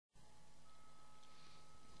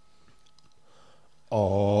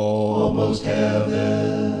Almost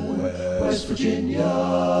heaven, West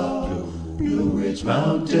Virginia, Blue Ridge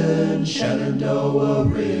Mountain, Shenandoah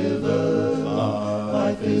River.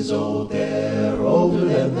 Life is old there, older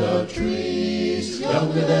than the trees,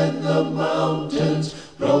 younger than the mountains,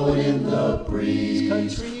 blowing in the breeze.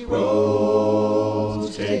 Country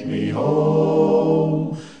roads take me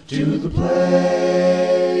home to the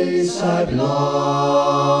place I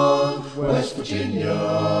belong, West Virginia.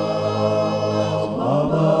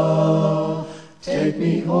 Mama, take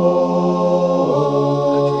me home,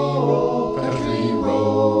 country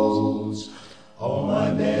roads. All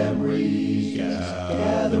my memories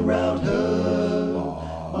gather round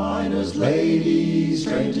her, miner's lady,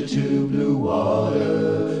 stranger to blue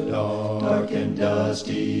water, dark and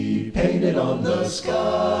dusty, painted on the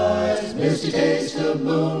skies, misty taste of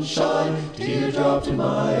moonshine, teardrop to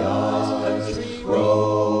my eyes. Country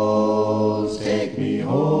roads take me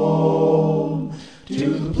home to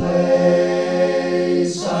the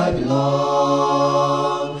place I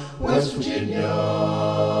belong, West Virginia.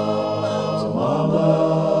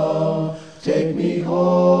 Mama, take me home,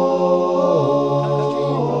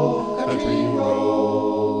 country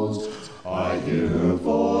roads. I hear her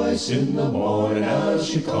voice in the morning as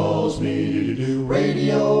she calls me.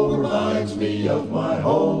 Radio reminds me of my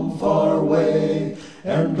home far away.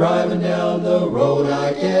 And driving down the road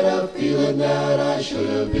I get a feeling that I should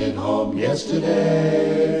have been home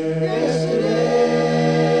yesterday.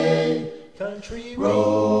 Country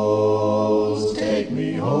roads take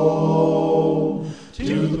me home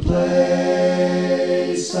to the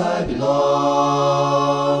place I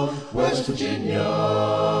belong, West Virginia.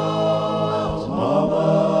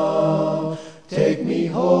 Mama, take me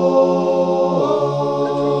home,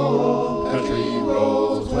 country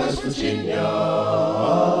roads, West Virginia.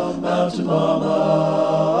 Mountain Mama.